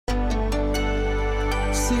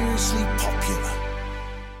seriously popular.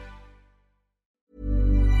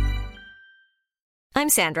 I'm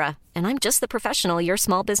Sandra, and I'm just the professional your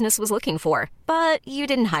small business was looking for. But you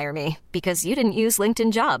didn't hire me because you didn't use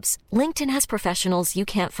LinkedIn Jobs. LinkedIn has professionals you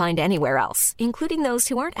can't find anywhere else, including those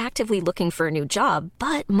who aren't actively looking for a new job,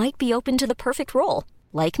 but might be open to the perfect role,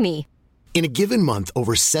 like me. In a given month,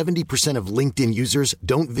 over 70% of LinkedIn users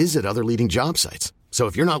don't visit other leading job sites. So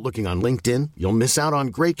if you're not looking on LinkedIn, you'll miss out on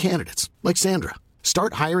great candidates like Sandra.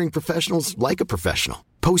 Start hiring professionals like a professional.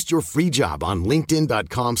 Post your free job on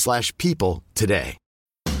linkedin.com/people today.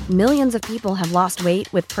 Millions of people have lost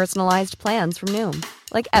weight with personalized plans from Noom.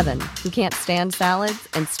 Like Evan, who can't stand salads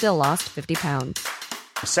and still lost 50 pounds.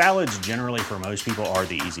 Salads generally for most people are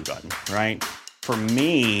the easy button, right? For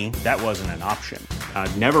me, that wasn't an option. I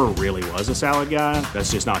never really was a salad guy.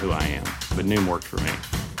 That's just not who I am. But Noom worked for me.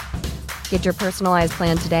 Get your personalized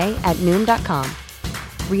plan today at Noom.com.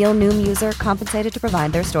 Real Noom user compensated to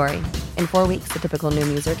provide their story. In 4 weeks, the typical Noom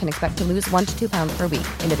user can expect to lose 1 to 2 pounds per week.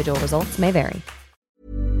 Individual results may vary.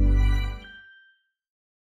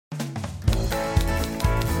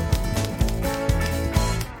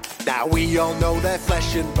 Now we all know they're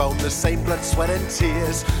flesh and bone, the same blood, sweat and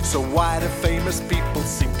tears. So why do famous people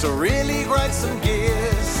seem to really grind some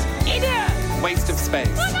gears? Idiot! Waste of space.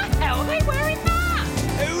 What the hell are they wearing that?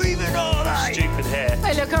 Who even are they? Stupid hair.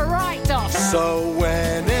 They look a right off. So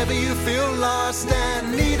whenever you feel lost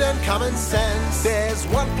and need uncommon sense, there's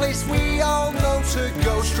one place we all know to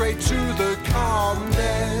go, straight to the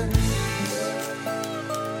comments.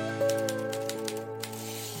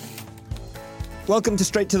 Welcome to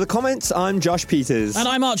Straight to the Comments. I'm Josh Peters. And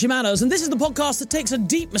I'm Archie Manners, and this is the podcast that takes a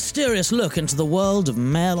deep, mysterious look into the world of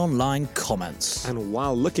Mail Online comments. And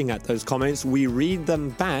while looking at those comments, we read them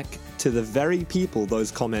back to the very people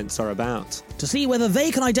those comments are about. To see whether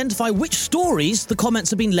they can identify which stories the comments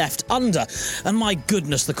have been left under. And my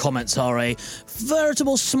goodness, the comments are a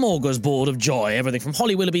veritable smorgasbord of joy. Everything from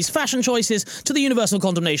Holly Willoughby's fashion choices to the universal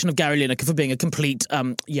condemnation of Gary Lineker for being a complete,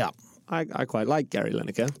 I quite like Gary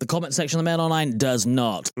Lineker. The comment section of the Mail Online does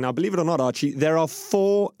not. Now, believe it or not, Archie, there are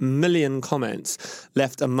 4 million comments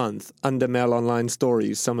left a month under Mail Online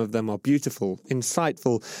stories. Some of them are beautiful,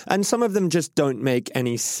 insightful, and some of them just don't make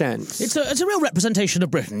any sense. It's a real representation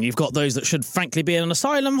of Britain. You've got those that should frankly be in an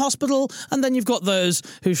asylum hospital, and then you've got those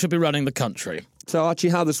who should be running the country. So, Archie,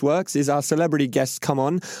 how this works is our celebrity guests come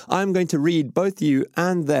on. I'm going to read both you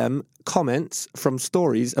and them comments from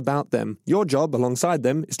stories about them. Your job, alongside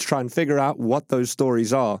them, is to try and figure out what those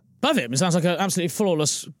stories are. Perfect. It sounds like an absolutely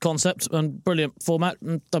flawless concept and brilliant format,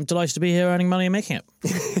 and I'm delighted to be here earning money and making it.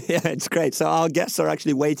 Yeah, it's great. So our guests are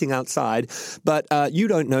actually waiting outside, but you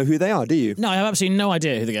don't know who they are, do you? No, I have absolutely no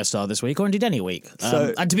idea who the guests are this week, or indeed any week.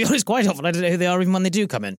 And to be honest, quite often I don't know who they are even when they do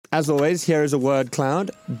come in. As always, here is a word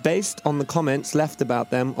cloud based on the comments left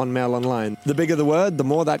about them on Mail Online. The bigger the word, the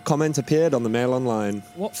more that comment appeared on the Mail Online.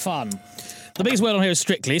 What fun. The biggest word on here is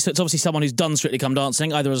Strictly, so it's obviously someone who's done Strictly Come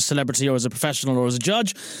Dancing, either as a celebrity or as a professional or as a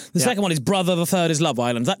judge. The second one is brother, the third is Love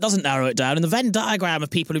Island. That doesn't narrow it down. In the Venn diagram of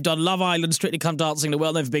people who've done Love Island, Strictly Come Dancing, the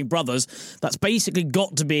well known for being brothers, that's basically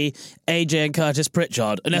got to be AJ and Curtis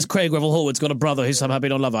Pritchard, unless Craig Revel Horwood's got a brother who's somehow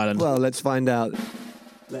been on Love Island. Well, let's find out.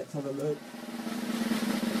 Let's have a look.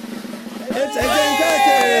 It's AJ and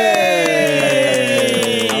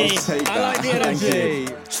Curtis! I'll take that. I like the energy.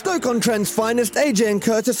 Stoke-on-Trent's finest, AJ and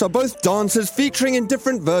Curtis are both dancers featuring in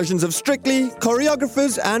different versions of Strictly,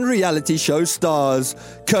 choreographers and reality show stars.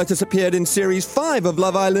 Curtis appeared in Series 5 of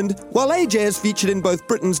Love Island, while AJ is featured in both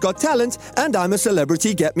Britain's Got Talent and I'm a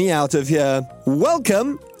Celebrity, Get Me Out of Here.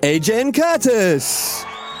 Welcome, AJ and Curtis!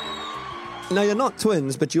 No, you're not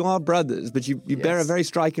twins, but you are brothers. But you bear a very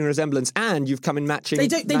striking resemblance, and you've come in matching. They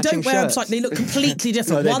don't wear them. They look completely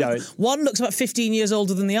different. No, they don't. One looks about 15 years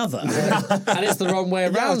older than the other, And it's the wrong way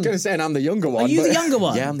around. Yeah, I was going to say, and I'm the younger one. Are you the younger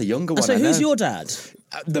one? Yeah, I'm the younger one. So who's your dad?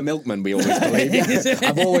 The milkman, we always believe.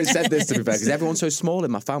 I've always said this, to be fair, because everyone's so small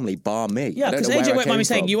in my family, bar me. Yeah, because AJ won't mind me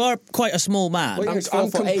saying, you are quite a small man. Well,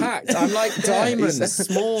 I'm compact. I'm like diamond,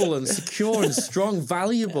 small and secure and strong,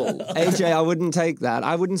 valuable. AJ, I wouldn't take that.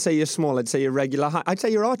 I wouldn't say you're small. I'd say you're regular height. I'd say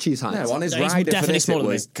you're Archie's height. No, on his he's rider for definitely this, smaller it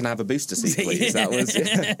than was, can I have a booster seat, please? That was...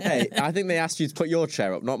 Hey, I think they asked you to put your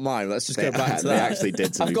chair up, not mine. Let's just go back to that. They actually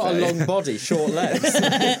did, to I've be got fair. a long body, short legs.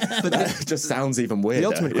 But that just sounds even weirder. The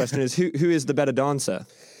ultimate question is, who is the better dancer?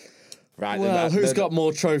 Right, Well, who's got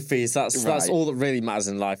more trophies? That's all that really matters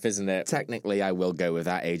in life, isn't it? Technically, I will go with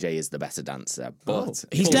that. AJ is the better dancer, but...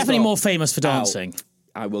 He's Full definitely stop. more famous for dancing.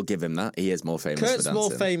 I will give him that. He is more famous Kurt's for dancing.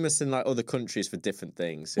 more famous in like other countries for different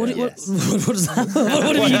things. What, yeah. what does that,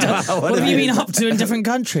 what have you done? What have you been up to in different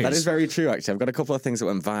countries? That is very true, actually. I've got a couple of things that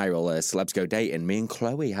went viral. Celebs Go Dating. Me and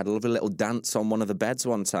Chloe had a lovely little dance on one of the beds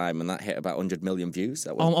one time, and that hit about 100 million views.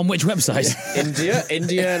 That on which website?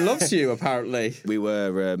 India loves you, apparently. We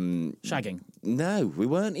were... shagging. No, we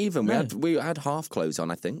weren't even. We had half clothes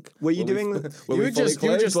on, I think. Were you doing... You were just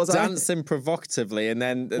dancing provocatively, and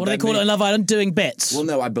then... What do they call it in Love Island? Doing bits? Well,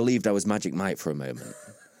 no, I believed I was Magic Mike for a moment.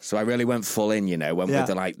 So I really went full in, went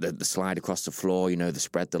with the slide across the floor, the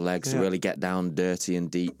spread the legs to really get down dirty and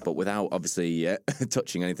deep, but without obviously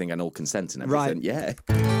touching anything and all consent and everything. Right. Yeah.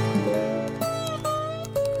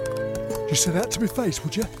 Just say that to my face,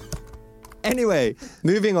 would you? Anyway,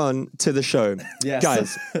 moving on to the show. Yes.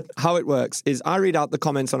 Guys, how it works is I read out the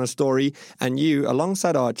comments on a story, and you,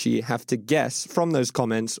 alongside Archie, have to guess from those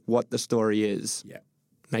comments what the story is. Yeah.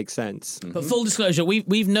 Makes sense. But full disclosure,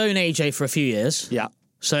 we've known AJ for a few years. Yeah.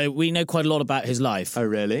 So we know quite a lot about his life. Oh,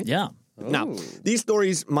 really? Yeah. Now, these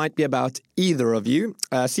stories might be about either of you.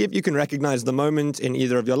 See if you can recognize the moment in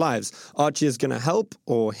either of your lives. Archie is going to help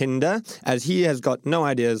or hinder, as he has got no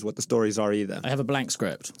ideas what the stories are either. I have a blank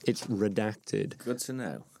script. It's redacted. Good to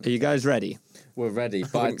know. Are you guys ready? We're ready.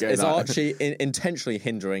 But is Archie intentionally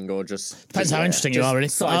hindering or just... Depends how interesting you are, really.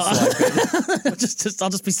 Side-swiping? I'll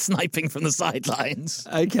just be sniping from the sidelines.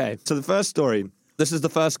 Okay, so the first story. This is the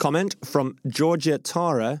first comment from Georgia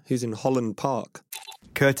Tara, who's in Holland Park.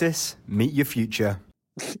 Curtis, meet your future.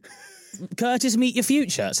 Curtis, meet your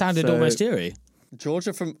future. It sounded almost eerie.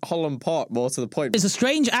 Georgia from Holland Park, more to the point. It's a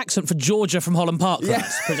strange accent for Georgia from Holland Park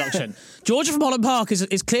production. Georgia from Holland Park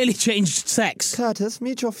is clearly changed sex. Curtis,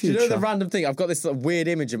 meet your Do future. you know the random thing? I've got this weird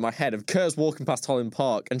image in my head of Kurt's walking past Holland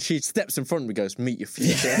Park and she steps in front of me and goes, meet your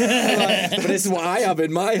future. But this is what I have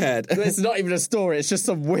in my head. But it's not even a story, it's just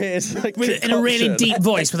some weird in a really deep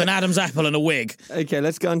voice with an Adam's apple and a wig. Okay,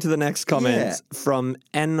 let's go on to the next comment from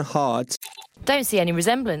N. Hart. Don't see any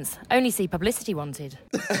resemblance, only see publicity wanted.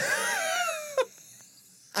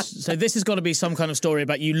 So this has got to be some kind of story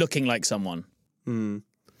about you looking like someone. Who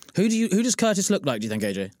does Curtis look like, do you think,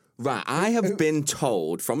 AJ? Right, I have been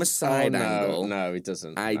told from a side angle... No, he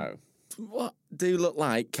doesn't. What do look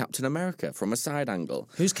like Captain America from a side angle?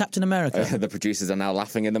 Who's Captain America? The producers are now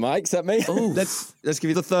laughing in the mics at me. Let's give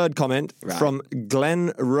you the third comment from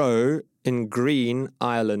Glen Rowe in Green,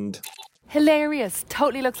 Ireland. Hilarious.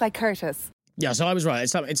 Totally looks like Curtis. Yeah, so I was right.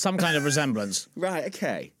 It's some kind of resemblance. Right,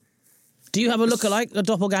 okay. Do you have a lookalike, a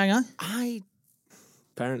doppelganger?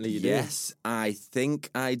 Apparently you do. Yes, I think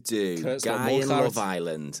I do. Kurt's got Guy more in clarity. Love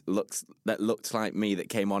Island looked like me that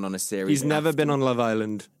came on a series. He's never been on Love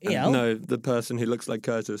Island. EL? No, the person who looks like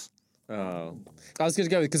Curtis. Oh. I was going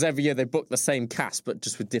to go because every year they book the same cast but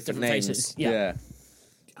just with different names. faces, yeah.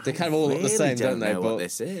 They kind of all look the same, don't they? Know what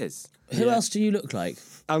this is. Who else do you look like?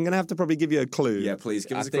 I'm going to have to probably give you a clue. Yeah, please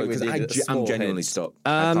give us a think clue we need because a I'm small genuinely hint. stuck.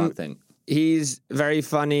 I can't think. He's very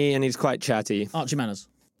funny and he's quite chatty. Archie Manners.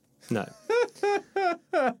 No.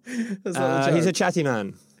 That's not a He's a joke. chatty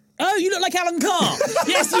man. Oh, you look like Alan Carr.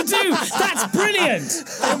 Yes, you do. That's brilliant.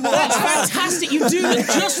 That's fantastic. You do look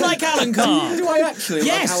just like Alan Carr. Do I actually?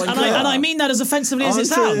 Yes, like Alan Carr? and I mean that as offensively as it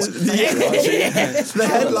sounds.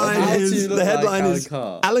 The headline is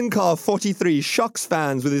Carr? Alan Carr, 43, shocks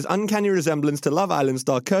fans with his uncanny resemblance to Love Island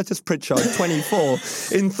star Curtis Pritchard, 24,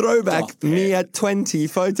 in throwback me at 20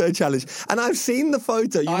 photo challenge. And I've seen the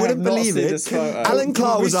photo. You I wouldn't have not believe seen it. this photo. Alan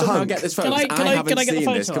Carr we was a somehow hunk. get this photo? Can I haven't get the seen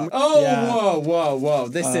photo this. up? Oh, whoa.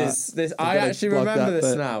 This. I better actually block remember that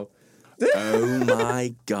this bit. now. Oh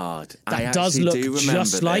my God! I That does actually look do remember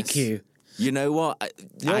just like this. you. You know what?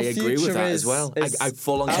 Your I agree with future that is- as well. is- I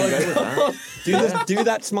full on can go with that. Do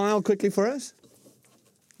that smile quickly for us.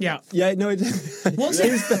 Yeah. Yeah, no, it What's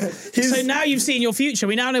it? So now you've seen your future.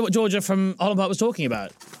 We now know what Georgia from Holland Park was talking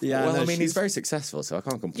about. Yeah, Well, no, I mean, he's she's- very successful, so I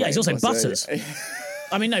can't complain. Yeah, he's also So- butters.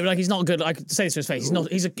 I mean, no, like he's not good. I could say this to his face. He's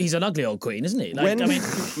not. He's an ugly old queen, isn't he? Like, When- I mean,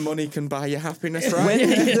 Money can buy you happiness, right? When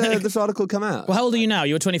did this article come out? well, how old are you now?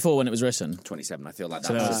 You were 24 when it was written. 27. I feel like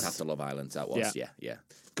that was just after Love Island. That was, yeah.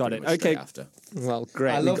 Got Pretty it. much straight Okay. After. Well,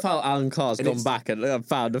 great. I love how Alan Carr's gone back and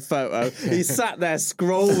found a photo. He sat there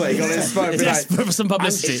scrolling on his phone. being Yes, like, for some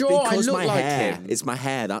publicity. I'm sure I Because look my like hair. him. It's my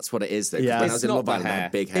hair. That's what it is. Though. Yeah. When I was It's in not Love the Island, I hair.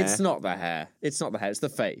 had big hair. It's not the hair. It's not the hair. It's the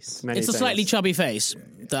face. Many It's the things. slightly chubby face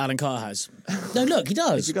that Alan Carr has. No, look, he If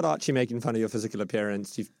does. you got Archie making fun of your physical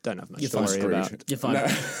appearance, you don't have much You're to fine. worry Screwed. about. You're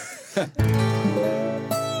fine.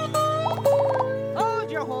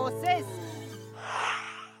 Hold your horses.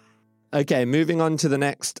 Okay, moving on to the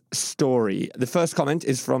next story. The first comment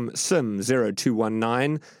is from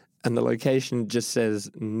Sim0219, and the location just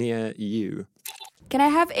says near you. Can I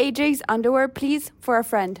have AJ's underwear, please, for a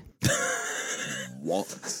friend? What?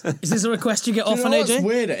 Is this a request you get Do you often, know AJ? what's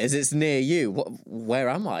weirder is it's near you. Where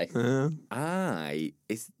am I?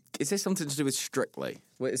 Is this something to do with Strictly?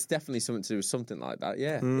 Well, it's definitely something to do with something like that,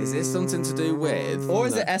 yeah. Is this something to do with... Or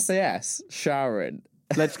is it SAS, showering?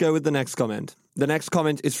 Let's go with the next comment. The next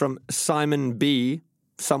comment is from Simon B,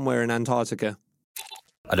 somewhere in Antarctica.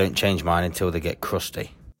 I don't change mine until they get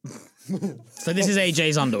crusty. So this is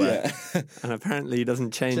AJ's underwear. Yeah. And apparently he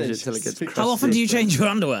doesn't change it till it gets crusty. How often do you change your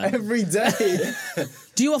underwear? Every day.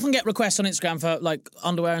 Do you often get requests on Instagram for like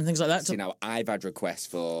underwear and things like that? You know, I've had requests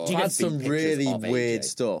for... I've had some really weird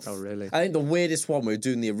stuff. Oh, really? I think the weirdest one we were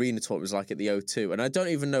doing the arena tour was like at the O2, and I don't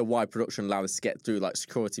even know why production allowed us to get through like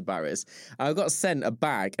security barriers. I got sent a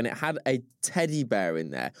bag, and it had a teddy bear in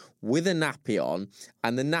there with a nappy on,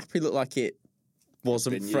 and the nappy looked like it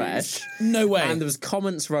wasn't fresh. No way. And there was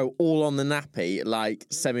comments wrote all on the nappy, like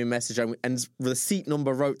send me a message, and the seat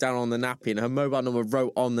number wrote down on the nappy, and her mobile number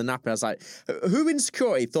wrote on the nappy. I was like, who in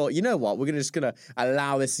security thought, you know what, we're just gonna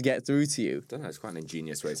allow this to get through to you? I don't know, it's quite an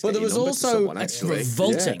ingenious way to But get there was your number also to someone, actually.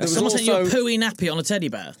 Revolting. There was Someone sent you a also pooey nappy on a teddy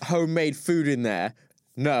bear. homemade food in there.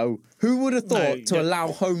 No. Who would have thought to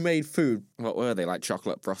allow homemade food? What were they, like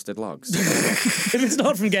chocolate frosted logs? If it's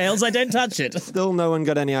not from Gales, I don't touch it. Still no one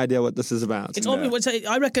got any idea what this is about. It's obvious.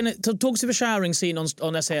 I reckon it talks of a showering scene on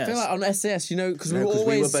SAS. I feel like on SAS, you know, because No, we 'cause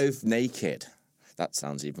always... we were both naked. That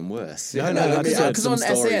sounds even worse. No, because on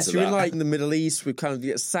SAS, you're in like in the Middle East, we kind of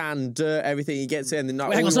get sand, dirt, everything. You get to and then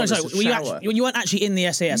Wait, hang on, sorry. You weren't actually in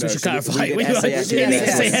the SAS, No, we should so clarify. we When did you were SAS, in the yeah.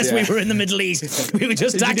 SAS, we Yeah. were in the Middle East. We were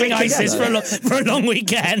just Did you do tackling it ISIS for a long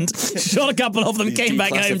weekend. Shot a couple of them, These came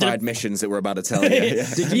back home. declassified missions that we're about to tell you.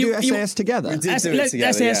 Did you do SAS together? We did do it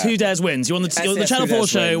together, SAS yeah. Who Dares Wins. You're on the SAS Channel Who 4 Dares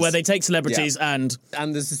show Wins. where they take celebrities and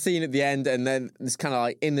there's a scene at the end, and then it's kind of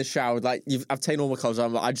like in the shower, like I've taken all my clothes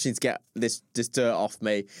on, but I just need to get this dirt off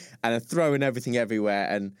me, and then throwing everything everywhere,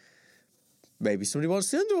 and maybe somebody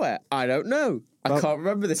wants the underwear. I don't know. I can't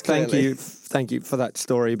remember this clearly. Thank you for that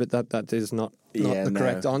story, but that is not the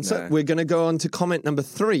correct answer. no. We're going to go on to comment number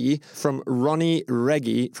 3 from Ronnie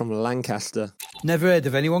Reggie from Lancaster. Never heard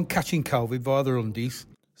of anyone catching COVID via their undies.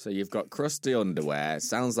 So you've got crusty underwear.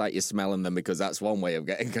 Sounds like you're smelling them because that's one way of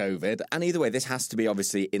getting COVID. And either way, this has to be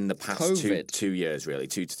obviously in the past two years, really,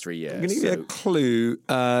 2 to 3 years. I'm going to give you a clue.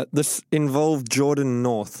 This involved Jordan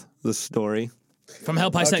North, the story. from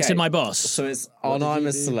Help I Sexted My Boss. So it's on I'm a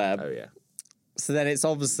Celeb. Oh, yeah. So then it's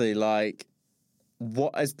obviously like...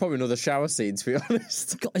 It's probably another shower scene, to be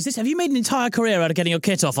honest. God, have you made an entire career out of getting your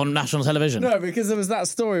kit off on national television? No, because there was that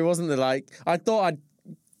story, wasn't there? Like, I thought I'd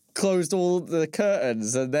closed all the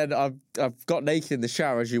curtains, and then I've got naked in the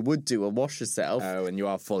shower, as you would do, and wash yourself. Oh, and you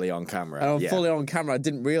are fully on camera. And I'm fully on camera. I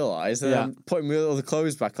didn't realise. And I'm putting all the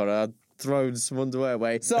clothes back on, and I'd thrown some underwear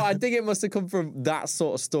away. So I think it must have come from that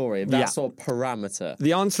sort of story, that sort of parameter.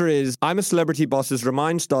 The answer is, I'm a Celebrity Bosses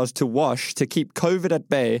remind stars to wash to keep COVID at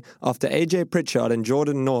bay after AJ Pritchard and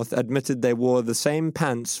Jordan North admitted they wore the same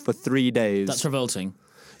pants for 3 days. That's revolting.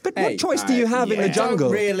 But what choice do you have in the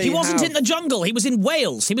jungle? He wasn't in the jungle. He was in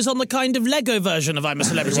Wales. He was on the kind of Lego version of I'm a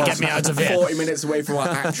Celebrity, Get Me Out of Here. 40 minutes away from our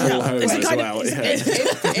actual home as well.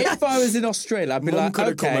 If I was in Australia, I'd be Mum like, could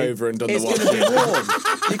have come over and done it's the going to be warm.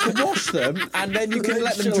 You can wash them, and then you can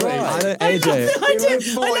let them dry.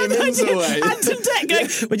 AJ. 40 minutes away. Anton Tech going,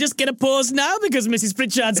 we're just going to pause now because Mrs.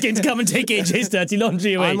 Pritchard's going to come and take AJ's dirty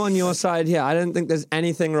laundry away. I'm on your side here. I don't think there's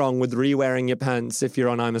anything wrong with re-wearing your pants if you're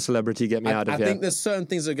on I'm a Celebrity, Get Me Out of Here. I think there's certain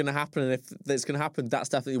things that are going to happen, and if that's going to happen, that's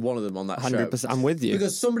definitely one of them on that show. 100%. I'm with you.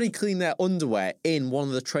 Because somebody cleaned their underwear in one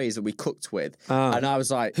of the trays that we cooked with, and I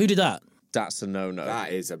was like... Who did that? That's a no-no.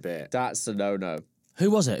 That is a bit. That's a no-no.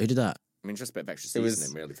 Who was it? Who did that? I mean, just a bit of extra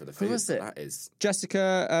seasoning, really, for the food. Who was it? That is...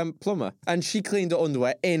 Jessica Plummer. And she cleaned her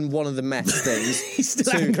underwear in one of the mess things. He's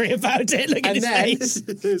still angry about it. Look at his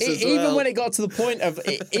face. Even when it got to the point of...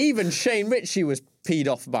 even Shane Ritchie was peed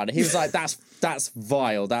off about it. He was like, that's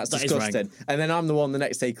vile. That's disgusting. And then I'm the one the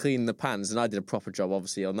next day cleaning the pans, and I did a proper job,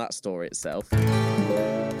 obviously, on that story itself. You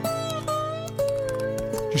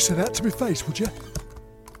say that to my face, would you?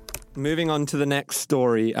 Moving on to the next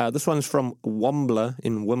story. This one's from Wombler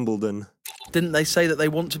in Wimbledon. Didn't they say that they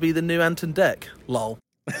want to be the new Anton Deck? Lol.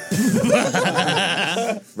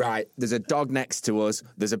 Right, there's a dog next to us.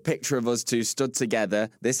 There's a picture of us two stood together.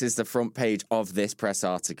 This is the front page of this press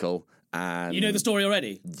article. And You know the story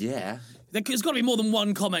already? Yeah. There's got to be more than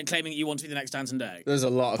one comment claiming that you want to be the next Anton Deck. There's a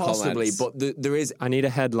lot of Possibly, comments. but there is... I need a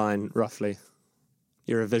headline, roughly.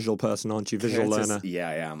 You're a visual person, aren't you? Visual learner. Yeah,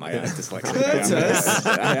 I am. I am dyslexic. Curtis!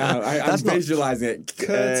 I'm visualising it.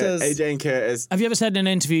 Curtis. AJ and Curtis. Have you ever said in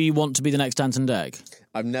an interview you want to be the next Anton Deck?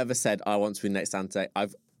 I've never said I want to be next Anton Deck.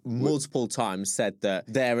 I've multiple times said that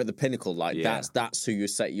they're at the pinnacle. Like that's who you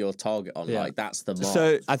set your target on. Like that's the mark.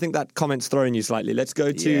 So I think that comment's throwing you slightly. Let's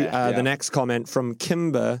go to the next comment from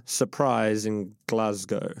Kimber Surprise in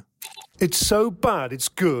Glasgow. It's so bad, it's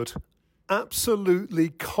good. Absolutely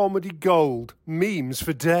comedy gold. Memes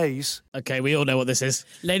for days. Okay, we all know what this is.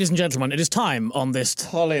 Ladies and gentlemen, it is time on this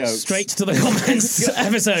Hollyoaks. Straight to the Comments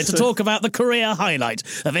episode to talk about the career highlight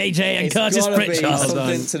of AJ and Curtis Pritchard.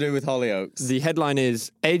 Something to do with Hollyoaks. The headline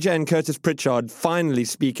is, AJ and Curtis Pritchard finally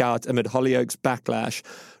speak out amid Hollyoaks backlash.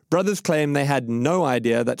 Brothers claim they had no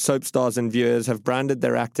idea that soap stars and viewers have branded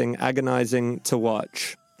their acting agonizing to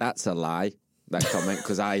watch. That's a lie. That comment,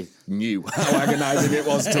 because I knew how agonising it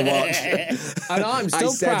was to watch. And I'm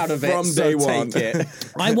still proud of it, from day one. Take it.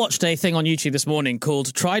 I watched a thing on YouTube this morning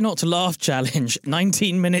called Try Not to Laugh Challenge,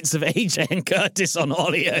 19 minutes of AJ and Curtis on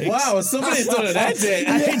Hollyoaks. Wow, somebody's done an edit.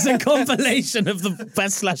 And it's a compilation of the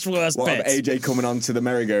best/worst What, bits. AJ coming on to the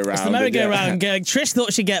merry-go-round? It's the merry-go-round going, Trish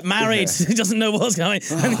thought she'd get married, she doesn't know what's going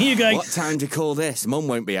on. And you going, what time do you call this? Mum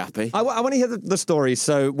won't be happy. I want to hear the story.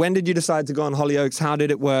 So when did you decide to go on Hollyoaks? How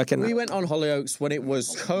did it work? And we went on Hollyoaks when it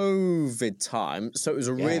was COVID time, so it was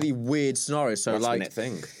a really weird scenario. So like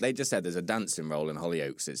thing. They just said there's a dancing role in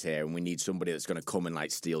Hollyoaks that's here, and we need somebody that's going to come and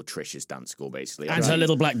like steal Trish's dance school, basically. And her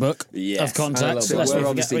little black book of contacts. So Let's not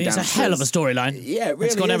forget. It's a hell of a storyline. Yeah, it really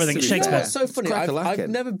it's got everything. It's Shakespeare. It's so funny. I've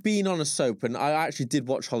never been on a soap, and I actually did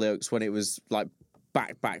watch Hollyoaks when it was like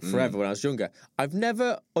back forever when I was younger. I've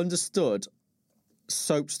never understood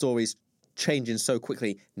soap stories changing so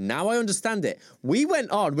quickly. Now I understand it. We went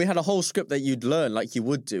on, we had a whole script that you'd learn like you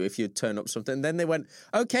would do if you'd turn up something, and then they went,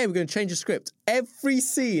 okay, we're going to change the script. Every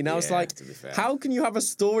scene, I was like, how can you have a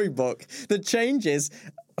storybook that changes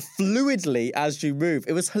fluidly as you move?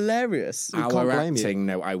 It was hilarious. Our acting,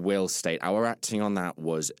 no, I will state, our acting on that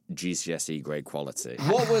was GCSE grade quality.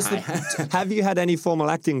 What was the... Have you had any formal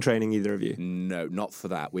acting training, either of you? No, not for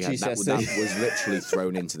that. We had that was literally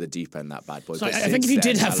thrown into the deep end, that bad boy. So I think if you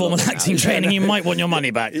did have formal acting training, you might want your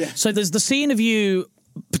money back. So there's the scene of you,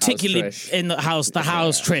 particularly in the house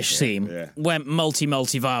Trish scene, went multi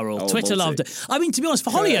viral. Twitter loved it. I mean, to be honest,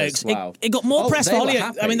 for Hollyoaks, it got more press for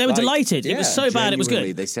Hollyoaks. I mean, they were delighted. It was so bad, it was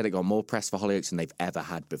good. They said it got more press for Hollyoaks than they've ever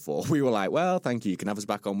had before. We were like, well, thank you. You can have us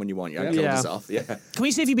back on when you want. You haven't killed us off. Yeah. Can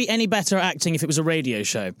we see if you'd be any better at acting if it was a radio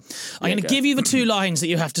show? I'm going to give you the two lines that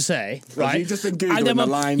you have to say. Right? You've just been Googling the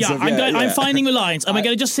lines. I'm finding the lines. And we're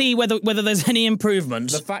going to just see whether there's any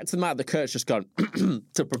improvement. The fact of the matter that Kurt's just gone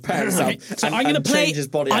to prepare himself. So I'm going to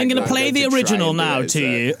play the original now to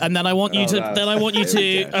you, and then I want you to I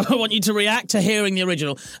want you to react to hearing the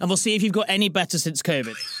original, and we'll see if you've got any better since COVID.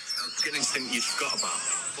 I'm beginning to think you forgot about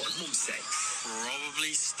me. What would Mum say?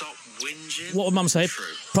 Probably stop whinging. What would Mum say? True.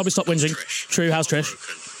 Probably stop whinging. Trish. True. How's Trish?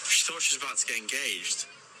 She thought she was about to get engaged.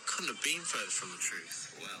 Couldn't have been further from the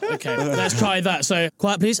truth. Well. Okay, let's try that. So,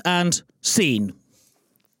 quiet please, and scene.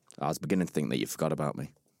 I was beginning to think that you forgot about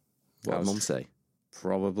me. What would Mum say?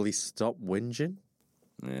 Probably stop whinging.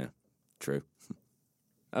 Yeah, true.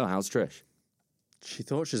 Oh, how's Trish? She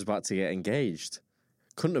thought she was about to get engaged.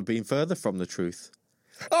 Couldn't have been further from the truth.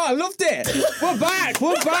 Oh, I loved it! We're back!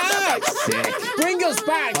 We're back! Sick. Bring us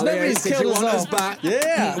back! Nobody's killed us back.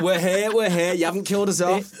 Yeah! We're here. You haven't killed us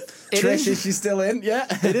off. Trish, is she still in? Yeah.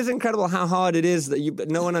 It is incredible how hard it is that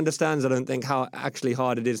no one understands, I don't think, how actually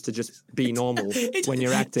hard it is to just be normal when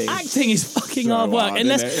you're acting. Acting is fucking hard work,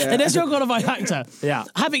 unless you're a qualified actor. Yeah.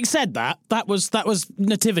 Having said that, that was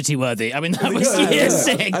nativity worthy. I mean, that was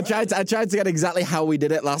sick. I tried to get exactly how we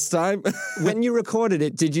did it last time. When you recorded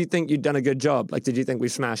it, did you think you'd done a good job? Like, did you think we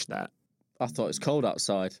smashed that? I thought it was cold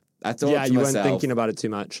outside. I thought you weren't thinking about it too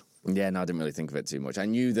much. Yeah, no, I didn't really think of it too much. I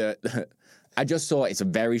knew that... I just saw it's a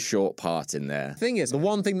very short part in there. Thing is, the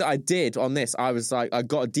one thing that I did on this, I was like, I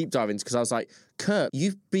got a deep dive into because I was like, Kurt,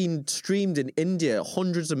 you've been streamed in India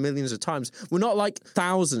hundreds of millions of times. We're not like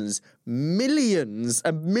thousands, millions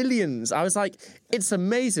and millions. I was like, it's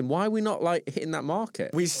amazing. Why are we not like hitting that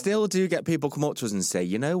market? We still do get people come up to us and say,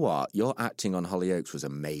 you know what, your acting on Hollyoaks was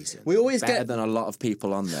amazing. We always better get than a lot of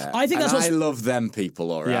people on there. I think I love them people,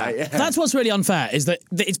 all right. Yeah. That's what's really unfair is that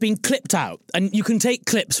it's been clipped out, and you can take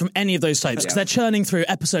clips from any of those soaps because they're churning through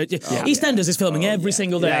episodes. EastEnders is filming every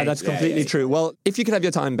single day. Yeah, that's completely true. Well, if you could have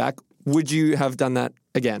your time back, would you have done that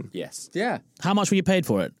again? Yes. Yeah. How much were you paid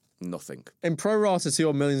for it? Nothing. In pro rata to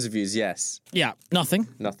your millions of views, yes. Yeah, nothing.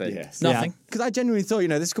 Nothing. Yes. Nothing. Because I genuinely thought,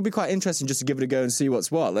 this could be quite interesting just to give it a go and see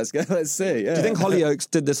what's what. Let's see. Yeah. Do you think Hollyoaks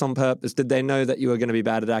did this on purpose? Did they know that you were going to be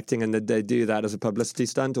bad at acting, and did they do that as a publicity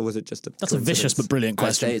stunt, or was it just a That's a vicious but brilliant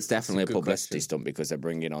question. I'd say it's definitely a publicity stunt because they're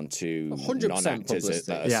bringing on two 100% non-actors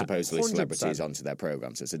that are supposedly 100%. celebrities onto their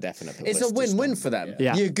programme, so it's a definite publicity It's a win-win stunt. for them.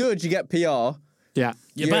 Yeah. You're good, you get PR. Yeah.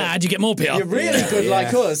 You're bad, you get more PR. You're really good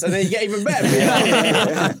like us, and then you get even better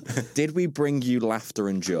PR. Did we bring you laughter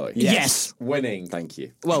and joy? Yes. Winning. Thank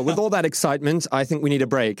you. Well, with all that excitement, I think we need a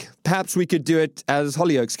break. Perhaps we could do it as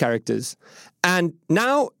Hollyoaks characters. And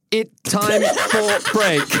now it's time for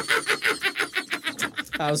break.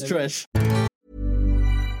 How's Trish?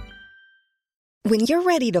 When you're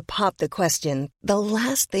ready to pop the question, the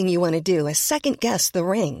last thing you want to do is second-guess the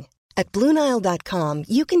ring. At BlueNile.com,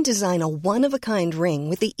 you can design a one-of-a-kind ring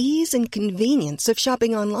with the ease and convenience of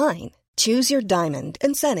shopping online. Choose your diamond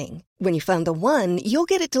and setting. When you find the one, you'll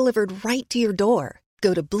get it delivered right to your door.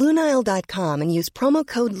 Go to BlueNile.com and use promo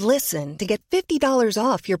code LISTEN to get $50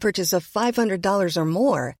 off your purchase of $500 or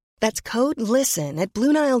more. That's code LISTEN at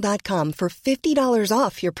BlueNile.com for $50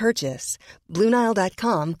 off your purchase.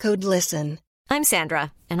 BlueNile.com, code LISTEN. I'm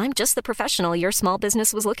Sandra, and I'm just the professional your small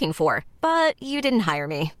business was looking for. But you didn't hire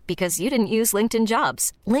me because you didn't use LinkedIn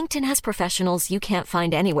Jobs. LinkedIn has professionals you can't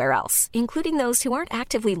find anywhere else, including those who aren't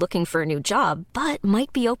actively looking for a new job, but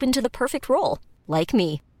might be open to the perfect role, like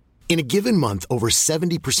me. In a given month, over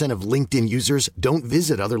 70% of LinkedIn users don't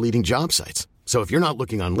visit other leading job sites. So if you're not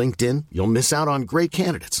looking on LinkedIn, you'll miss out on great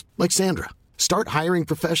candidates like Sandra. Start hiring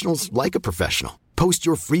professionals like a professional. Post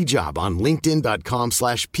your free job on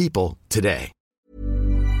linkedin.com/people today.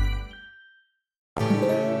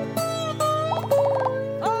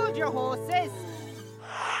 Hold your horses.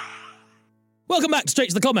 Welcome back to Straight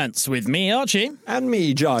to the Comments with me, Archie. And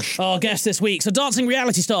me, Josh. Our guests this week are dancing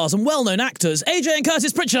reality stars and well-known actors, AJ and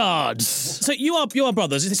Curtis Pritchard. So you are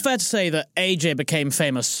brothers. It's fair to say that AJ became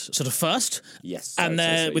famous sort of first. Yes. And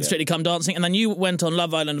then with Strictly Come Dancing, and then you went on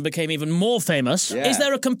Love Island and became even more famous. Yeah. Is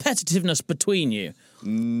there a competitiveness between you?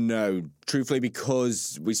 No, truthfully,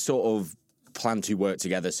 because we sort of plan to work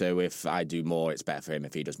together, so if I do more, it's better for him.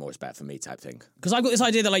 If he does more, it's better for me type thing. Because I've got this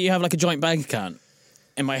idea that like you have like a joint bank account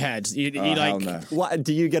in my head. You like... Hell no. What,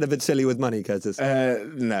 do you get a bit silly with money, Curtis?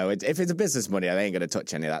 No, if it's a business money, I ain't going to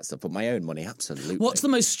touch any of that stuff, but my own money, absolutely. What's the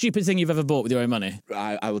most stupid thing you've ever bought with your own money?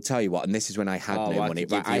 I will tell you what, and this is when I had no money.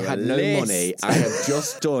 But I had no money. I have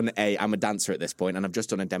just done I'm a dancer at this point, and I've just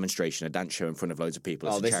done a demonstration, a dance show in front of loads of people.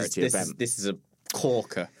 It's a charity event. This is a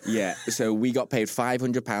corker. Yeah, so we got paid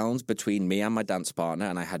 £500 between me and my dance partner,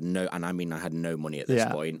 and I had no money at this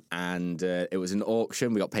point. And it was an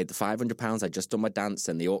auction. We got paid the £500. I'd just done my dance,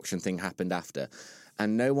 and the auction thing happened after.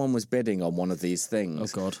 And no one was bidding on one of these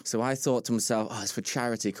things. Oh God! So I thought to myself, it's for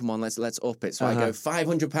charity. Come on, let's up it. So I go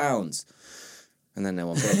 £500. And then no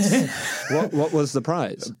one bids. What was the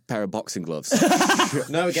prize? A pair of boxing gloves.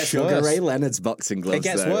 No, it gets Sugar worse. Ray Leonard's boxing gloves. It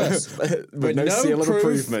gets though. worse. With no seal proof, of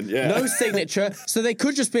improvement. Yeah. No signature. So they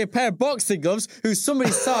could just be a pair of boxing gloves who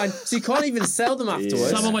somebody signed, so you can't even sell them afterwards.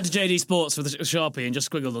 Someone went to JD Sports with a Sharpie and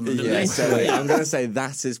just squiggled on them, didn't Yeah, they? so I'm going to say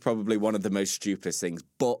that is probably one of the most stupidest things,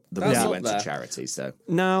 but the money went to charity, so.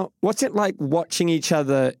 Now, what's it like watching each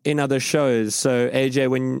other in other shows? So, AJ,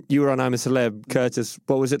 when you were on I'm a Celeb, Curtis,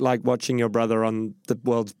 what was it like watching your brother on the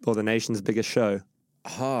world's or the nation's biggest show?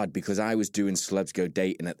 Hard, because I was doing Celebs Go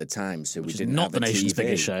Dating at the time, so we didn't not have the nation's TV.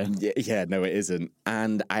 biggest show. Yeah, no, it isn't.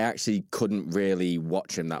 And I actually couldn't really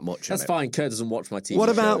watch him that much. That's fine. Kurt doesn't watch my TV What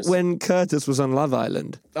about shows. when Curtis was on Love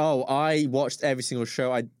Island? Oh, I watched every single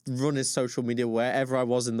show. I run his social media wherever I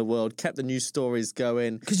was in the world, kept the news stories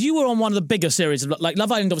going. Because you were on one of the bigger series of like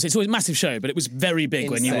Love Island. Obviously, it's always a massive show, but it was very big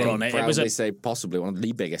when you were on it. It was say possibly one of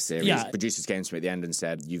the biggest series. Yeah. Producers came to me at the end and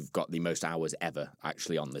said, "You've got the most hours ever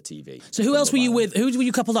actually on the TV." So who else were you with? Who were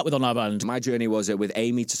you coupled up with on Love Island? My journey was with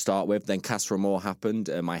Amy to start with, then Casper Moore happened,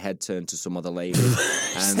 my head turned to some other lady.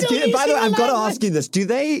 And By the way, I've got to ask you this.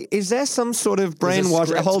 Is there some sort of brainwash?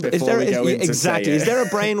 Exactly. Is there a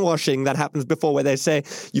brainwashing that happens before where they say,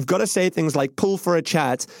 you've got to say things like pull for a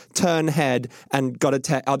chat, turn head, and got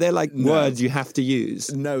to are there like words you have to use?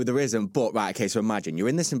 No, there isn't. But, right, okay, so imagine you're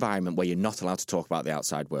in this environment where you're not allowed to talk about the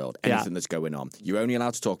outside world, anything that's going on. You're only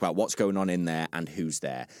allowed to talk about what's going on in there and who's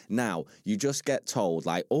there. Now, you just get told,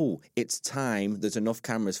 like, it's time, there's enough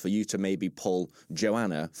cameras for you to maybe pull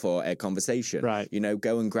Joanna for a conversation. Right. You know,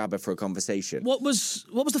 go and grab her for a conversation. What was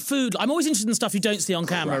the food? I'm always interested in stuff you don't see on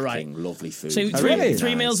camera, right? Lovely food. So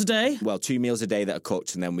three meals a day? Well, 2 meals a day that are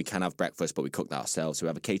cooked, and then we can have breakfast, but we cook that ourselves. So we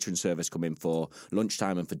have a catering service come in for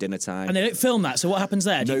lunchtime and for dinner time. And they don't film that, so what happens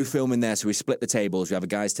there? No film in there, so we split the tables. We have a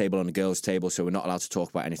guy's table and a girl's table, so we're not allowed to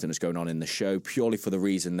talk about anything that's going on in the show, purely for the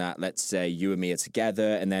reason that, let's say, you and me are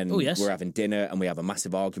together, and then we're having dinner, and we have a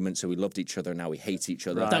massive argument, so we loved each other, and now we hate each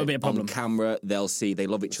other. That would be a problem. On camera, they'll see they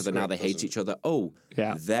love each other, now they hate each other. Oh,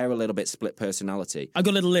 they're a little bit split personality. I've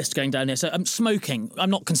got a little list going down here. So smoking. I'm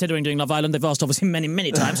not considering doing Love Island. They've asked, obviously, many,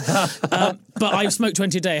 many times. But I've smoked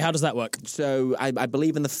 20 a day. How does that work? So I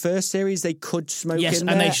believe in the first series they could smoke in there. Yes,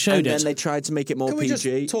 and they showed it. And then they tried to make it more Can we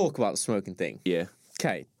PG. just talk about the smoking thing? Yeah.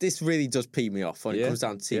 Okay, this really does pee me off when it comes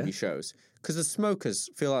down to TV shows. Because the smokers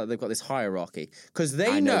feel like they've got this hierarchy. Because they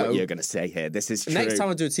I know what you're going to say here. This is true. Next time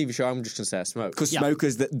I do a TV show, I'm just going to say I smoke. Because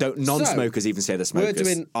smokers that don't, non-smokers even say they're smokers. We're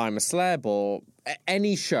doing I'm a Celeb or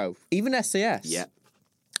any show, even SAS. Yeah.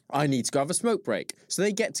 I need to go have a smoke break. So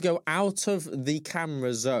they get to go out of the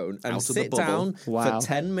camera zone and sit down for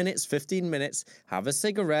 10 minutes, 15 minutes, have a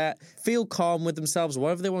cigarette, feel calm with themselves,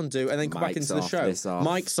 whatever they want to do, and then come back into the show.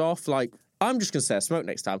 Mic's off, like... I'm just going to say I smoke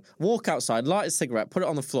next time. Walk outside, light a cigarette, put it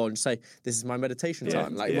on the floor and say, this is my meditation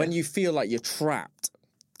time. Like when you feel like you're trapped,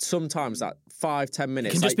 sometimes that 5-10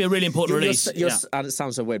 minutes. It can just be a really important release. And it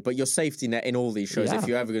sounds so weird, but your safety net in all these shows, if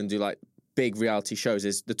you're ever going to do like big reality shows,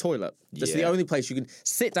 is the toilet. That's the only place you can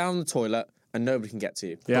sit down on the toilet and nobody can get to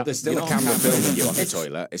you. But there's still a camera filming you on the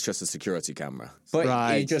toilet. It's just a security camera.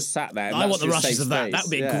 But you just sat there. I want the rushes of that. That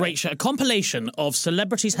would be a great show. A compilation of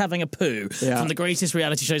celebrities having a poo from the greatest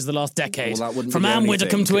reality shows of the last decade. From Anne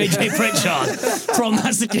Widdecombe to AJ Pritchard from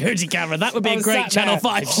that security camera. That would be a great Channel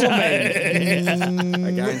 5 show.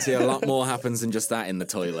 I guarantee a lot more happens than just that in the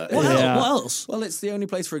toilet. What else? Well, it's the only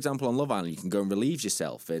place, for example, on Love Island, you can go and relieve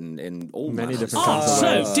yourself in all many different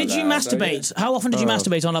so did you masturbate? How often did you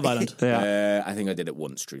masturbate on Love Island? I think I did it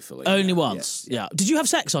once, truthfully. Only once? Yeah. Did you have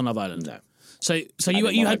sex on Love Island? No. So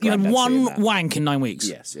you had one wank in 9 weeks?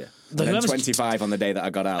 Yes, yeah. And then 25 on the day that I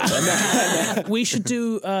got out. We should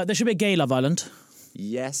do... there should be a gay Love Island.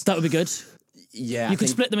 Yes. That would be good. Yeah. You could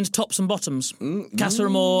split them into tops and bottoms. Casa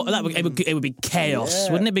Amor. It would be chaos.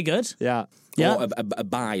 Wouldn't it be good? Yeah. Yeah. Or a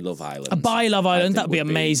bi Love Island. A bi Love Island. That would be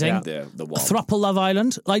amazing. The one. A thruple Love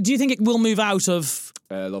Island. Like, do you think it will move out of...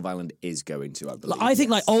 Love Island is going to, I believe. I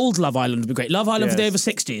think like old Love Island would be great. Love Island for the over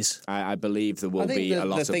 60s. I believe there will be a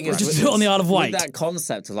lot of... Just do it on the Isle of Wight. With that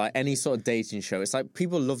concept of like any sort of dating show, it's like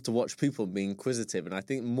people love to watch people be inquisitive, and I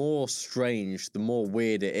think more strange, the more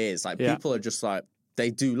weird it is. Like people are just like,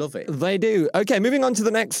 they do love it. They do. Okay, moving on to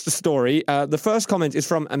the next story. The first comment is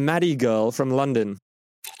from a Maddie girl from London.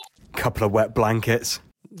 Couple of wet blankets.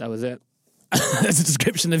 That was it. There's a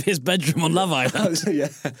description of his bedroom on Love Island.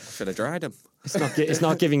 Should have dried him. It's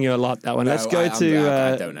not giving you a lot, that one. No, Let's go I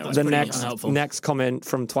to don't know. the next comment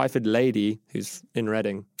from Twyford Lady, who's in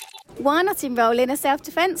Reading. Why not enroll in a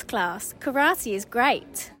self-defense class? Karate is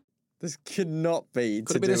great. This could not be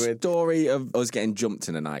Could it be the story of us getting jumped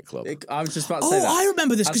in a nightclub? I was just about to say that. I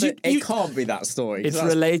remember this because it can't be that story. It's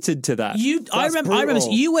related to that. I remember this.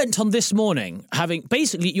 You went on this morning having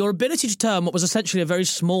basically your ability to turn what was essentially a very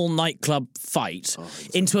small nightclub fight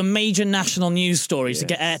into a major national news story to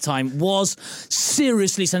get airtime was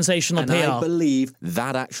seriously sensational PR. I believe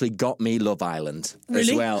that actually got me Love Island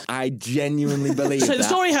as well. I genuinely believe so that.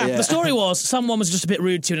 The story was someone was just a bit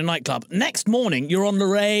rude to you in a nightclub. Next morning, you're on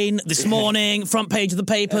Lorraine. This morning, front page of the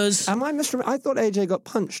papers. Am I misremembering? I thought AJ got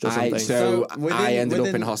punched or something. I ended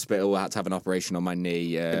up in hospital. I had to have an operation on my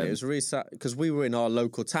knee. It was really sad because we were in our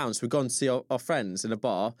local town, so we'd gone to see our friends in a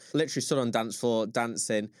bar. Literally stood on dance floor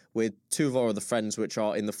dancing with two of our other friends, which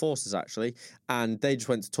are in the forces actually, and they just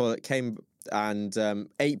went to the toilet, came. And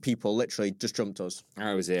 8 people literally just jumped us.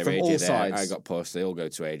 I was here, from AJ all there. sides. I got pushed. They all go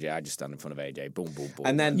to AJ. I just stand in front of AJ. Boom, boom, boom.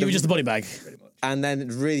 And then you were just the body bag. And then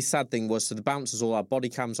the really sad thing was, so the bouncers all had body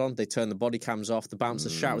cams on. They turned the body cams off. The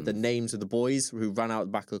bouncers shouted the names of the boys who ran out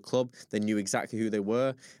the back of the club. They knew exactly who they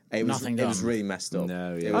were. It was really messed up.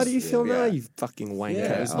 No, How do you feel now, you fucking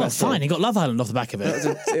wanker? Well, fine. He got Love Island off the back of it.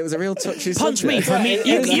 It was a real touchy Punch me for me.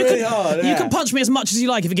 You can punch me as much as you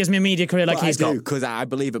like if it gives me a media career like he's got. Because I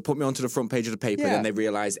believe it put me onto the front page of the paper. Then they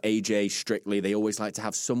realised AJ Strictly. They always like to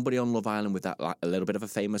have somebody on Love Island with that like, a little bit of a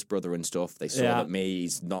famous brother and stuff. They saw that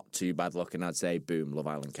he's not too bad looking. I'd say, boom, Love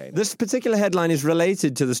Island came. This particular headline is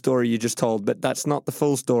related to the story you just told, but that's not the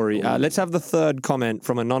full story. Let's have the third comment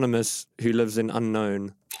from Anonymous, who lives in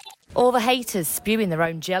Unknown. All the haters spewing their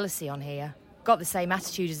own jealousy on here. Got the same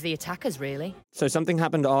attitude as the attackers, really. So something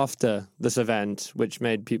happened after this event, which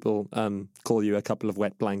made people call you a couple of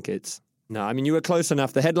wet blankets. No, I mean, you were close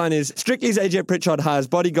enough. The headline is, Strictly's AJ Pritchard hires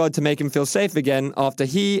bodyguard to make him feel safe again after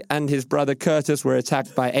he and his brother Curtis were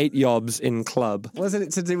attacked by 8 yobs in club. Wasn't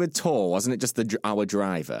it to do with Tor? Wasn't it just our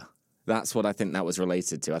driver? That's what I think that was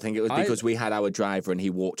related to. I think it was because we had our driver and he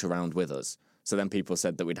walked around with us. So then people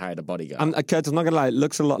said that we'd hired a bodyguard. Curtis, I'm not going to lie, it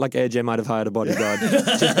looks a lot like AJ might have hired a bodyguard,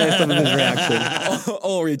 just based on his reaction.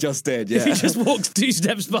 Or he just did, yeah. He just walked 2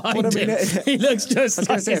 steps behind him. He looks just I was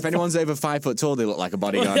going to say, if anyone's over 5 foot tall, they look like a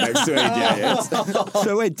bodyguard next to AJ.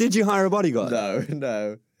 So wait, did you hire a bodyguard?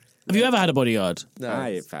 No. Have you ever had a bodyguard? No.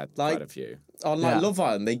 I've had quite a few. On Love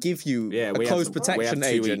Island, they give you a close protection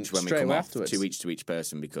agent straight away afterwards. 2 each to each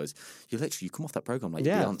person, because you come off that program like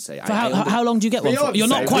Beyonce. For how long do you get one for? You're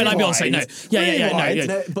not quite like Beyonce, no.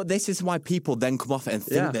 Yeah. But this is why people then come off it and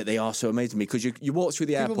think that they are so amazing, because you walk through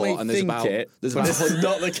the airport and there's about this is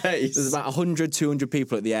not the case. There's about 100, 200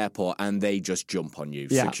 people at the airport and they just jump on you.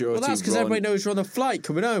 Yeah. Well, that's because everybody knows you're on a flight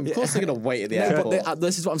coming home. Of course they're going to wait at the airport. But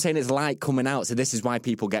this is what I'm saying, it's like coming out. So this is why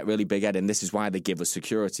people get really big-headed, and this is why they give us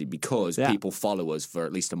security, because people follow us for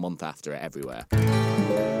at least a month after it everywhere.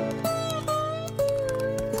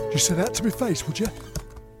 You say that to my face, would you?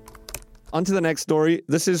 On to the next story.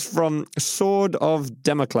 This is from Sword of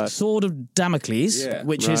Damocles. Sword of Damocles,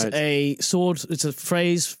 which is a sword, it's a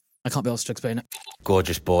phrase, I can't be asked to explain it.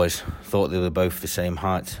 Gorgeous boys. Thought they were both the same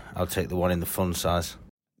height. I'll take the one in the fun size.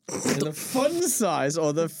 The fun size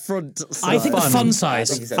or the front size? I think the fun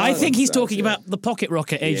size. I think he's talking about the pocket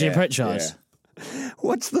rocket AJ Pritchard. Yeah.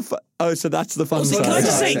 What's the so that's the fun size. Can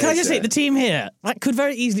I just say, the team here, that could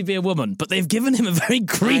very easily be a woman, but they've given him a very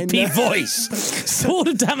creepy voice. Sword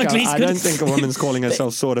of Damocles. I don't think a woman's calling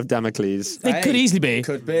herself Sword of Damocles. It could easily be.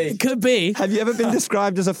 Could be. It could be. Have you ever been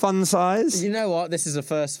described as a fun size? You know what? This is a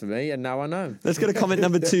first for me, and now I know. Let's get a comment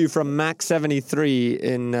number 2 from Mac73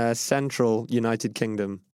 in Central United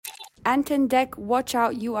Kingdom. Anton Deck, watch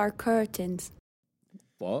out, you are curtains.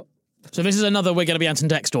 What? So this is another We're Going to Be Anton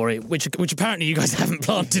Deck story, which apparently you guys haven't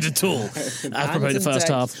planted at all, as proposed the first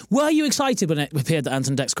half. Were you excited when it appeared that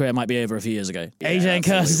Anton Deck's career might be over a few years ago? Yeah, AJ and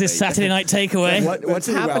Curtis' Saturday night takeaway. What's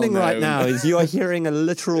happening right now is you are hearing a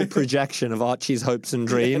literal projection of Archie's hopes and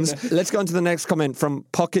dreams. Let's go on to the next comment from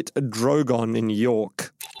Pocket Drogon in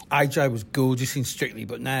York. AJ was gorgeous in Strictly,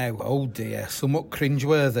 but now, oh dear, somewhat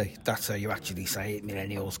cringeworthy. That's how you actually say it,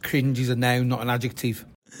 millennials. Cringe is a noun, not an adjective.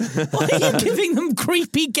 Why are you giving them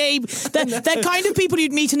creepy gay... They're kind of people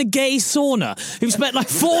you'd meet in a gay sauna who've spent like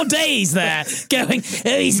 4 days there going,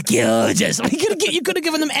 oh, he's gorgeous. You could have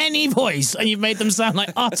given them any voice and you've made them sound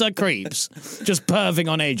like utter creeps, just perving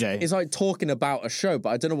on AJ. It's like talking about a show,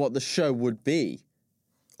 but I don't know what the show would be,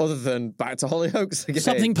 other than Back to Hollyoaks again.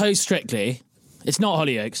 Something post-Strictly. It's not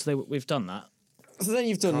Hollyoaks. We've done that. So then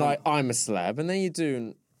you've done like I'm a Celeb, and then you're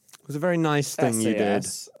doing... It was a very nice thing you did.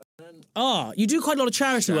 You do quite a lot of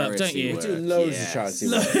charity work, don't you? You do loads of charity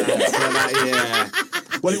work.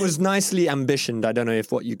 Well, it was nicely ambitioned. I don't know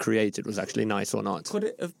if what you created was actually nice or not. Could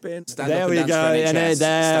it have been? There we go.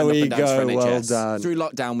 There we go. Well done. Through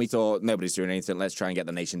lockdown, we thought nobody's doing anything. Let's try and get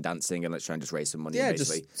the nation dancing, and let's try and just raise some money. Yeah,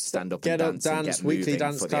 basically just stand up get and up, dance, dance, weekly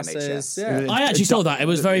dance classes. Yeah. I actually saw that. It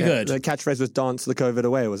was very good. The catchphrase was "Dance the COVID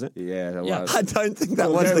away," was it? Yeah, it was. I don't think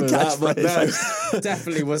that was the catchphrase. No,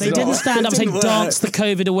 definitely was. They didn't stand up and say "Dance the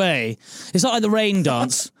COVID away." It's not like the rain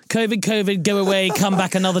dance. COVID, go away, come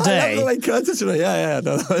back another day. I love the way Curtis was. Yeah,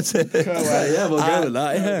 no, that was it. Yeah, we'll go with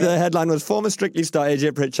that. Yeah. The headline was former Strictly star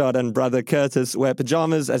AJ Pritchard and brother Curtis wear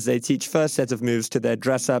pajamas as they teach first set of moves to their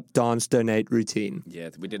dress-up, dance, donate routine. Yeah,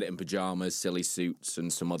 we did it in pajamas, silly suits,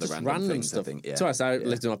 and some other Just random things, stuff. I think. Yeah. So I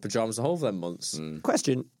lived in my pajamas the whole of them months.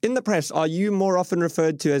 Question, in the press, are you more often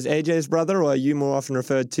referred to as AJ's brother, or are you more often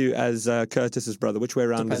referred to as Curtis's brother? Which way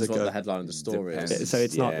around does it go? Depends what the headline of the story is. So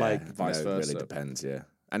it's not like... Vice versa. It really depends, yeah.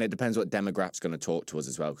 And it depends what demograph's going to talk to us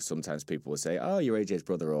as well, because sometimes people will say, oh, you're AJ's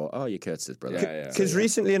brother, or oh, you're Curtis's brother. Because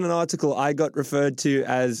recently in an article, I got referred to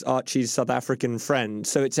as Archie's South African friend.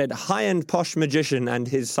 So it said high-end posh magician and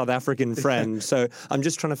his South African friend. So I'm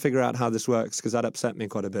just trying to figure out how this works, because that upset me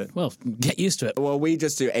quite a bit. Well, get used to it. Well, we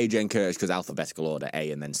just do AJ and Curtis because alphabetical order,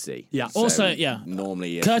 A and then C. Yeah. So also, yeah.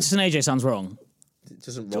 Normally... Curtis and AJ sounds wrong. It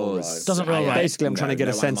doesn't roll right. Doesn't roll right. Basically, I'm trying to get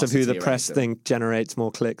a sense of who the press think generates more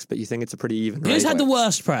clicks, but you think it's a pretty even Who's had the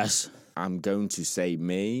worst press? I'm going to say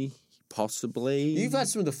me, possibly. You've had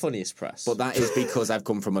some of the funniest press. But that is because I've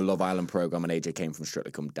come from a Love Island programme and AJ came from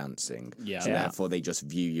Strictly Come Dancing. Yeah. So therefore they just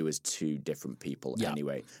view you as two different people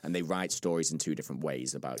anyway. And they write stories in two different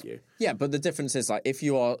ways about you. Yeah, but the difference is, like, if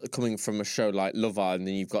you are coming from a show like Love Island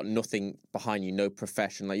and you've got nothing behind you, no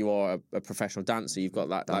profession, like you are a professional dancer, you've got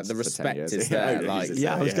that, like, the respect is there.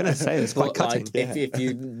 I was going to say, it's quite cutting. Like, if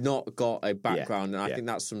you've not got a background, and I think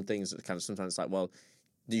that's some things that kind of sometimes like, well,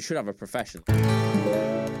 you should have a profession.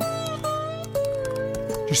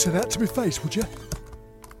 You say that to my face, would you?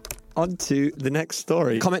 On to the next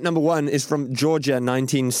story. Comment number 1 is from Georgia,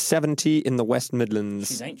 1970, in the West Midlands.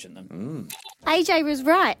 She's ancient, then. AJ was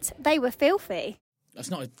right. They were filthy. That's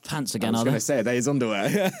not his pants again, I was are going they? to say, they're his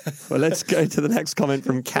underwear. Well, let's go to the next comment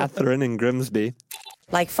from Catherine in Grimsby.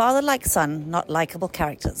 Like father, like son, not likeable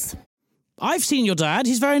characters. I've seen your dad.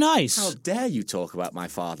 He's very nice. How dare you talk about my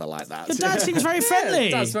father like that? Your dad seems very friendly.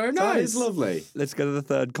 Yeah, that's very nice. It's lovely. Let's go to the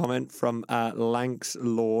third comment from Lanks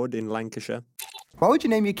Lord in Lancashire. Why would you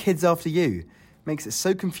name your kids after you? Makes it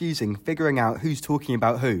so confusing figuring out who's talking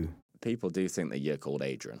about who. People do think that you're called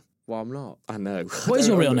Adrian. Well, I'm not. I know. What is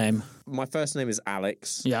your real name? My first name is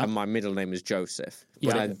Alex, Yeah. and my middle name is Joseph.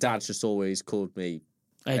 Yeah. But Dad's just always called me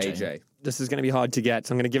AJ. This is going to be hard to get,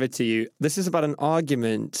 so I'm going to give it to you. This is about an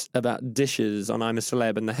argument about dishes on I'm a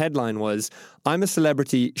Celeb, and the headline was, I'm a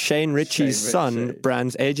Celebrity, Shane Ritchie's son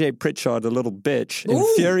brands AJ Pritchard a little bitch in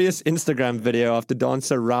furious Instagram video after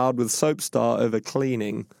dancer rowed with soap star over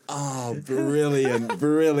cleaning. Oh, brilliant,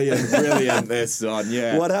 brilliant, this one,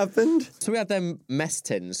 yeah. What happened? So we had them mess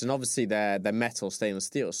tins, and obviously they're metal, stainless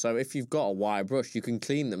steel. So if you've got a wire brush, you can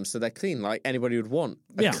clean them so they're clean like anybody would want.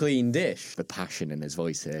 A clean dish. The passion in his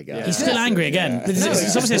voice here, guys. He's still angry again. It's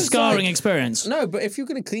obviously a scarring experience. No, but if you're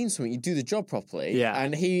going to clean something, you do the job properly. Yeah.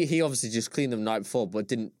 And he obviously just cleaned them the night before, but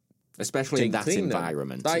didn't. Especially in that clean them.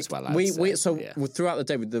 environment Like, as well. Throughout the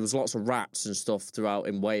day, there was lots of rats and stuff throughout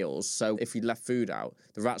in Wales. So if you left food out,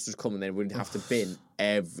 the rats would come and then we'd have to bin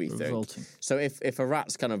everything. Revolting. So if a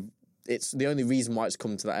rat's kind of, it's the only reason why it's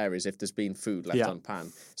come to that area is if there's been food left on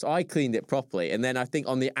pan. So I cleaned it properly, and then I think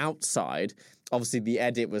on the outside, obviously the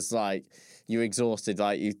edit was like, you're exhausted,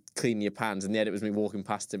 like you clean your pans, and the edit was me walking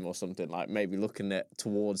past him or something, like maybe looking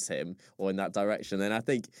towards him or in that direction. Then I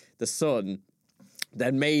think the son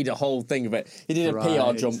then made a whole thing of it. He did a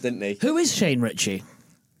PR jump, didn't he? Who is Shane Ritchie?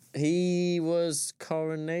 He was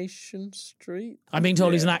Coronation Street. I'm being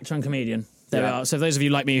told he's an actor and comedian. There we are. So for those of you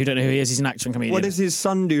like me who don't know who he is, he's an actor and comedian. What does his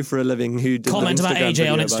son do for a living? Who did Comment the about Instagram AJ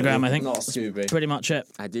video on about Instagram, him? I think. Not Scooby. Pretty much it.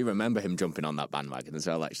 I do remember him jumping on that bandwagon as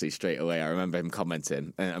well, actually, straight away. I remember him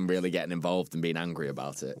commenting and really getting involved and being angry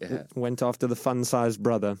about it. Yeah. Went after the fun-sized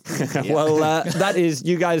brother. Well, that is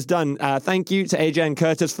you guys done. Thank you to AJ and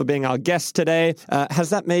Curtis for being our guests today. Has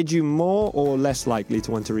that made you more or less likely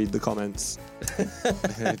to want to read the comments?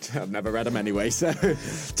 I've never read them anyway, so...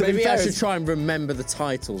 Maybe I should try and remember the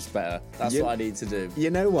titles better. That's what I need to do.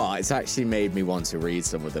 You know what? It's actually made me want to read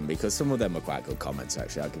some of them because some of them are quite good comments,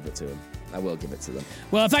 actually. I'll give it to them. I will give it to them.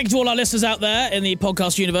 Well, thank you to all our listeners out there in the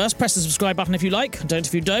podcast universe. Press the subscribe button if you like, don't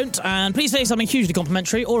if you don't. And please say something hugely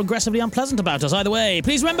complimentary or aggressively unpleasant about us. Either way,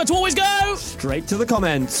 please remember to always go straight to the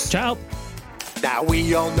comments. Ciao. Now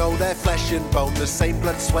we all know they're flesh and bone, the same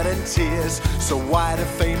blood, sweat and tears. So why do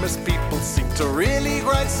famous people seem to really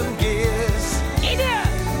grind some gears? Idiot!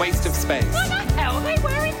 Waste of space. What the hell are they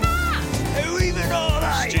wearing that? Who even are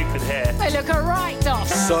they? Stupid hair. They look a right off.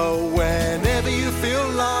 So whenever you feel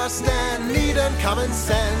lost and need uncommon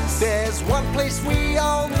sense, there's one place we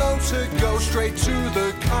all know to go, straight to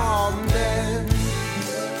the comments.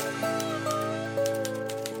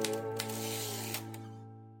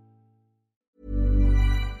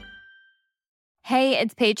 Hey,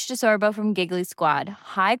 it's Paige DeSorbo from Giggly Squad.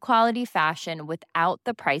 High quality fashion without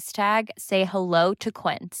the price tag. Say hello to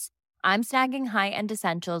Quince. I'm snagging high-end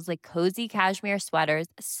essentials like cozy cashmere sweaters,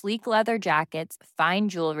 sleek leather jackets, fine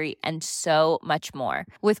jewelry, and so much more.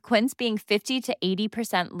 With Quince being 50 to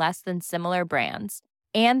 80% less than similar brands.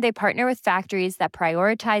 And they partner with factories that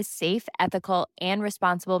prioritize safe, ethical, and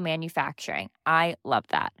responsible manufacturing. I love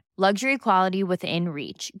that. Luxury quality within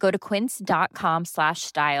reach. Go to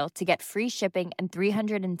quince.com/style to get free shipping and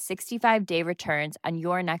 365-day returns on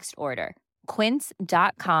your next order.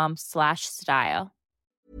 Quince.com/style.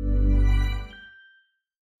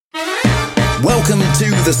 Welcome to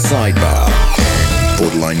The Sidebar.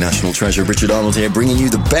 Borderline national treasure Richard Arnold here, bringing you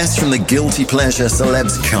the best from the guilty pleasure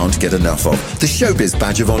celebs can't get enough of. The showbiz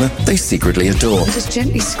badge of honour they secretly adore. I just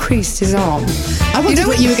gently squeezed his arm. I wondered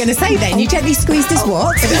what you were going to say then. You gently squeezed his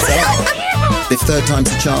what? If third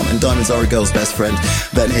time's a charm and diamonds are a girl's best friend,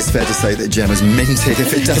 then it's fair to say that Gemma's minted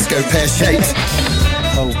if it does go pear-shaped.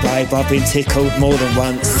 Oh babe, I've been tickled more than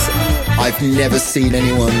once. I've never seen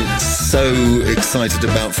anyone so excited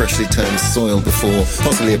about freshly turned soil before,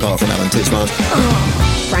 possibly apart from Alan Titchmarsh.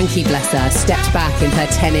 Frankie, bless her, stepped back in her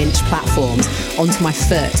 10-inch platforms onto my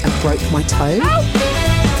foot and broke my toe.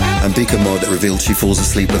 And Bika Mod revealed she falls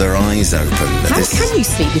asleep with her eyes open. How can you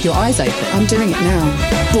sleep with your eyes open? I'm doing it now.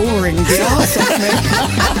 Boring the arse off me.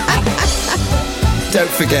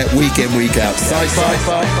 Don't forget, week in, week out, Sci-Fi.